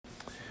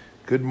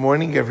Good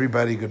morning,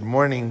 everybody. Good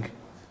morning.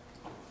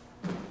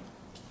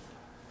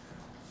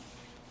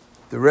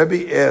 The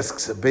Rebbe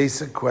asks a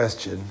basic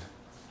question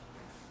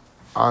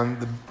on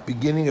the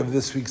beginning of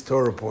this week's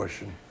Torah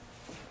portion.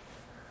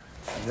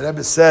 The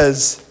Rebbe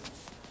says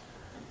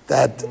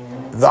that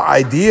the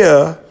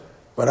idea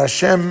when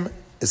Hashem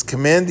is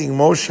commanding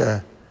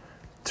Moshe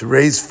to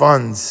raise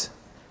funds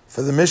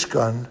for the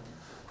Mishkan,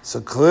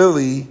 so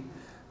clearly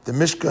the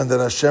Mishkan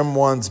that Hashem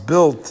wants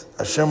built,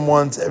 Hashem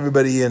wants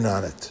everybody in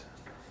on it.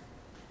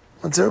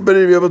 Wants everybody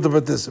to be able to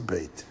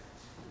participate.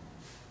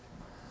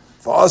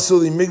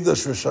 V'asuli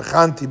migdash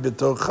v'shachanti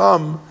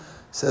b'torcham,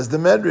 says the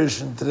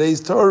Medrash in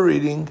today's Torah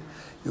reading,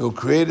 you will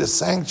create a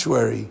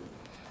sanctuary,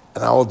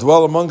 and I will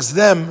dwell amongst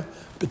them,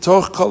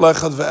 b'torch kol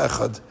echad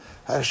ve'echad.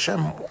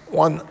 Hashem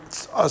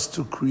wants us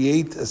to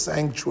create a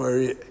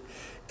sanctuary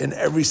in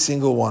every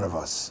single one of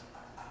us.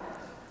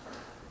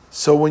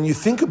 So when you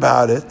think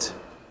about it,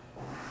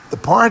 the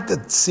part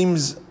that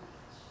seems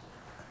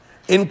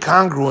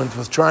incongruent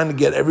with trying to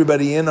get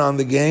everybody in on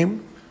the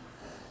game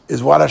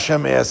is what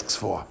Hashem asks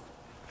for.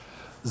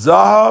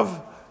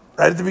 Zahav,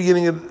 right at the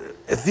beginning,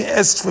 it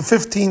asks for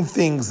 15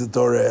 things the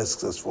Torah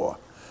asks us for.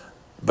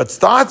 But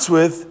starts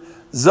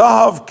with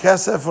Zahav,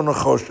 Kesef, and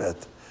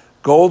Nechoshet,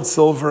 gold,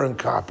 silver, and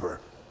copper.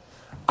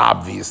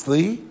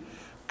 Obviously,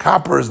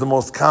 copper is the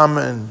most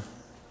common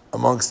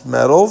amongst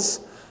metals,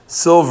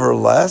 silver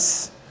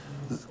less,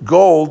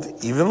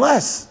 gold even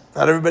less.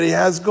 Not everybody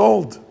has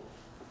gold.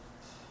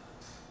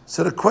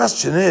 So the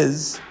question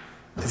is,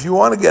 if you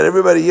want to get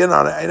everybody in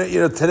on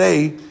it,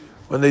 today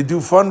when they do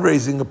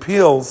fundraising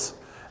appeals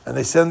and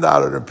they send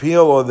out an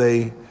appeal, or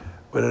they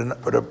with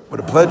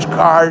a pledge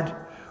card,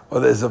 or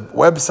there's a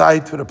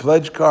website with a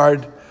pledge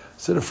card.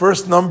 So the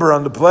first number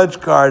on the pledge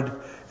card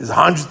is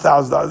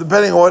 $100,000,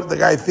 depending on what the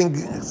guy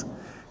thinks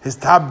his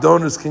top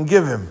donors can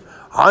give him.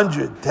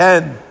 100,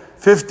 10,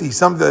 50,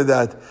 something like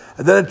that,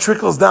 and then it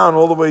trickles down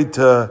all the way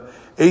to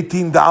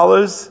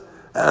 $18,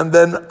 and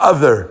then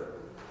other.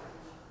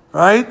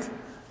 Right?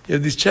 You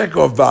have these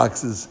checkoff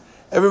boxes.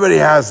 Everybody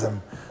has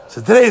them. So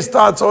today it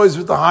starts always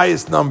with the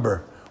highest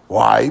number.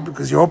 Why?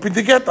 Because you're hoping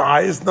to get the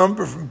highest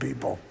number from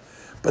people.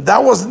 But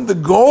that wasn't the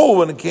goal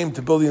when it came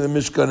to building the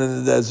Mishkan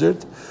in the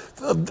desert.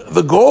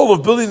 The goal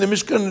of building the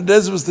Mishkan in the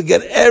desert was to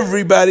get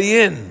everybody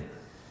in.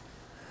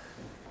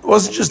 It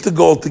wasn't just the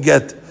goal to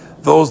get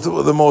those that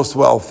were the most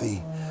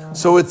wealthy.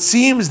 So it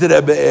seems that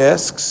Rebbe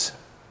asks,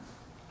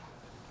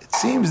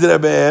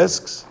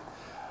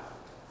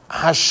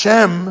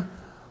 Hashem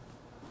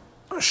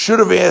should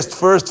have asked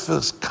first for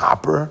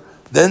copper,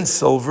 then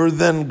silver,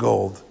 then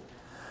gold.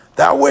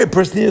 That way a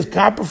person hears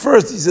copper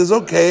first. He says,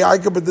 okay, I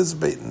can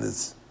participate in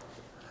this.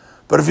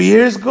 But if he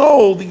hears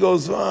gold, he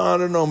goes, I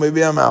don't know,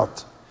 maybe I'm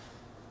out.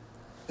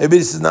 Maybe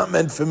this is not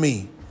meant for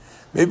me.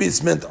 Maybe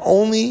it's meant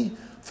only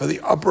for the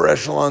upper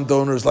echelon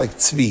donors like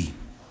Tzvi.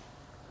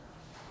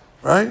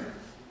 Right?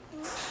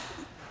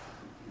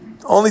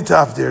 Only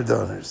top tier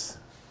donors.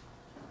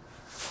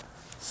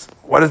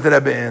 What does the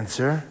Rebbe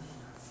answer?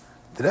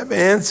 The Rebbe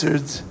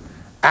answered,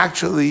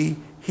 actually,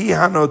 Hi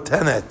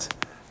Hanotenet.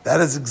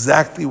 That is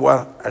exactly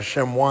what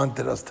Hashem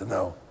wanted us to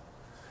know.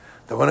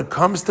 That when it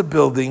comes to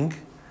building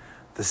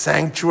the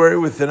sanctuary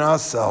within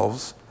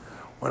ourselves,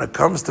 when it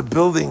comes to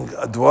building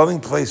a dwelling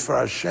place for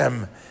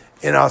Hashem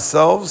in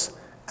ourselves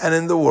and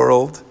in the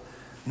world,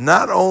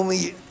 not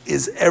only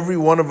is every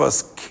one of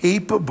us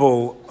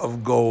capable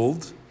of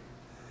gold,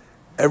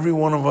 every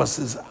one of us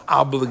is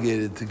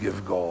obligated to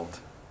give gold.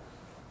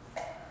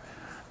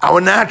 Our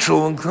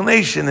natural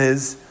inclination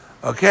is,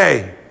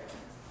 okay,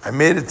 I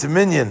made it to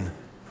Minyan.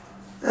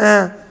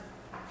 I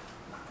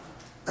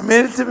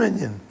made it to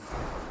Minyan.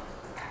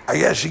 I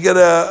guess you get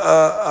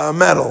a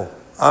medal.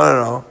 I don't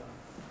know.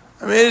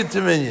 I made it to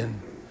Minyan.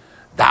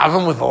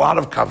 Daven with a lot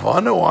of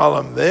kavanah while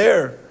I'm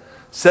there.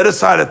 Set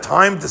aside a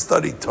time to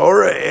study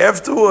Torah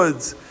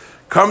afterwards.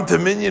 Come to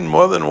Minyan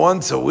more than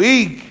once a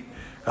week.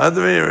 Come to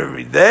Minyan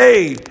every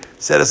day.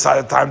 Set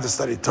aside a time to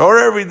study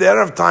Torah every day. I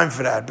don't have time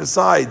for that.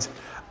 Besides,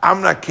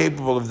 I'm not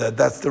capable of that.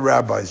 That's the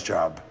rabbi's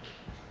job.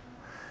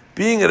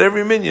 Being at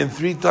every minyan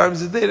 3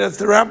 times a day, that's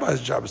the rabbi's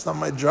job. It's not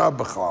my job,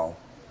 B'chlal.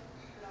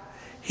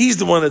 He's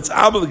the one that's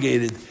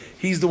obligated.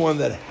 He's the one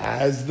that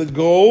has the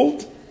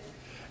gold,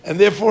 and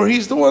therefore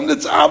he's the one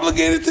that's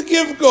obligated to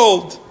give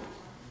gold.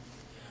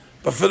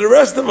 But for the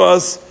rest of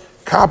us,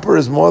 copper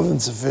is more than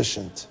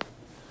sufficient.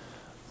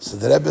 So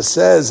the Rebbe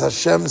says,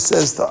 Hashem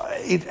says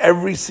to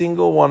every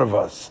single one of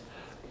us,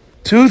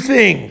 2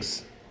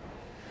 things.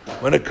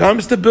 When it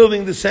comes to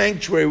building the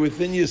sanctuary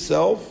within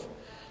yourself,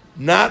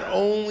 not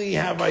only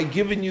have I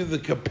given you the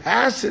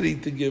capacity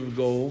to give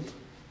gold,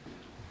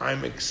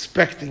 I'm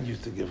expecting you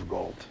to give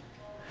gold.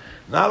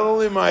 Not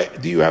only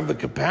do you have the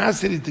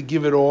capacity to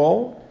give it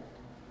all,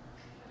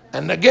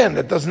 and again,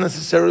 that doesn't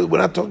necessarily, we're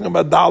not talking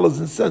about dollars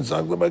and cents, we're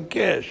talking about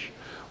cash.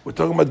 We're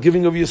talking about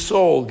giving of your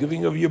soul,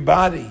 giving of your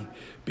body,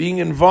 being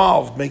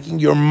involved, making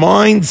your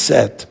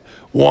mindset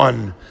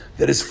one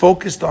that is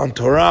focused on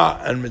Torah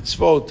and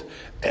mitzvot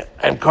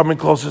and coming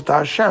closer to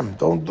Hashem.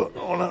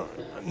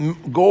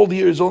 Gold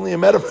here is only a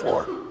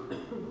metaphor.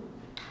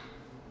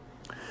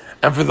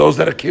 And for those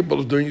that are capable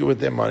of doing it with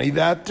their money,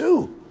 that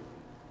too.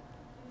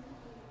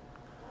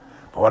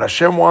 But what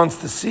Hashem wants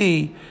to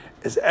see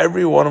is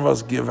every one of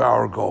us give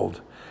our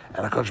gold.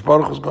 And HaKadosh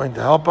Baruch Hu is going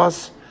to help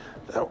us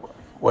that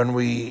when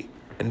we,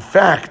 in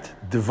fact,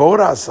 devote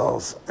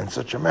ourselves in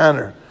such a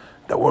manner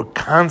that we're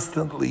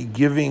constantly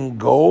giving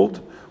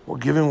gold, we're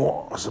giving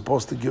what we're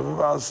supposed to give of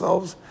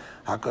ourselves,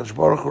 HaKadosh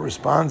Baruch Hu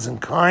responds in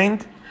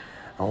kind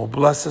and will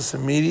bless us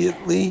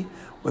immediately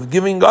with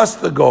giving us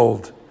the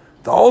gold,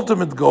 the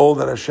ultimate gold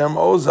that Hashem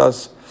owes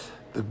us,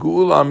 the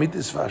Geula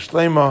Amitis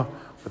V'Ashlema,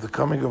 with the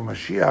coming of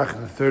Mashiach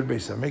and the third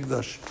Beis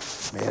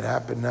Hamikdash. May it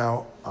happen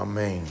now.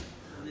 Amen.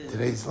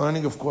 Today's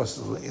learning, of course,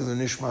 is Ilu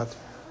Nishmat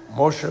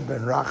Moshe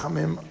ben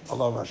Rachamim,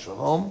 Alav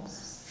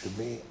HaShalom, should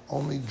be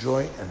only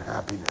joy and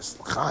happiness.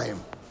 L'chaim.